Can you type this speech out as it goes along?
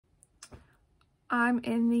I'm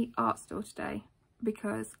in the art store today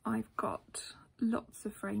because I've got lots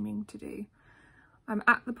of framing to do. I'm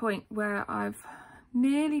at the point where I've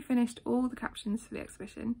nearly finished all the captions for the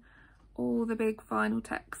exhibition, all the big final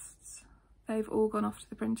texts, they've all gone off to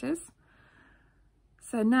the printers.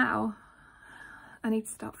 So now I need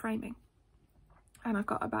to start framing, and I've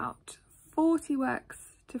got about 40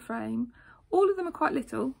 works to frame. All of them are quite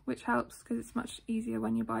little, which helps because it's much easier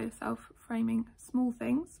when you're by yourself framing small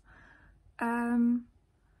things.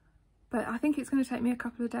 But I think it's going to take me a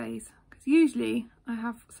couple of days because usually I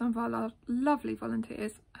have some of our lovely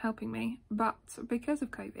volunteers helping me, but because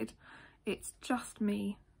of COVID, it's just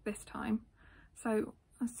me this time. So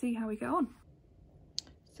I'll see how we get on.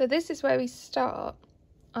 So this is where we start.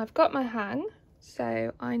 I've got my hang,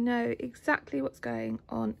 so I know exactly what's going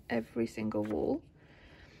on every single wall.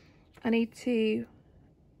 I need to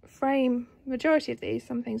frame majority of these,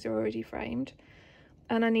 some things are already framed,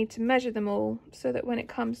 and I need to measure them all so that when it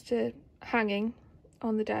comes to hanging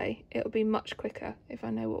on the day, it'll be much quicker if I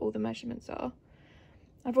know what all the measurements are.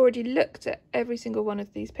 I've already looked at every single one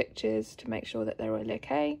of these pictures to make sure that they're all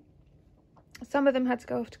okay. Some of them had to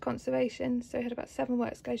go off to conservation, so I had about 7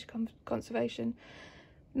 works go to conservation.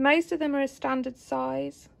 Most of them are a standard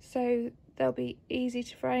size, so they'll be easy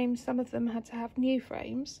to frame. Some of them had to have new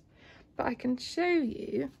frames, but I can show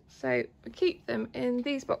you. So we keep them in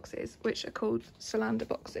these boxes, which are called Solander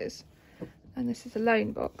boxes, and this is a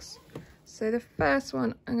loan box. So the first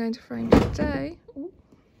one I'm going to frame today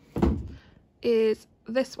is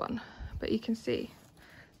this one, but you can see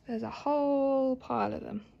there's a whole pile of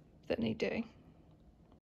them that need doing.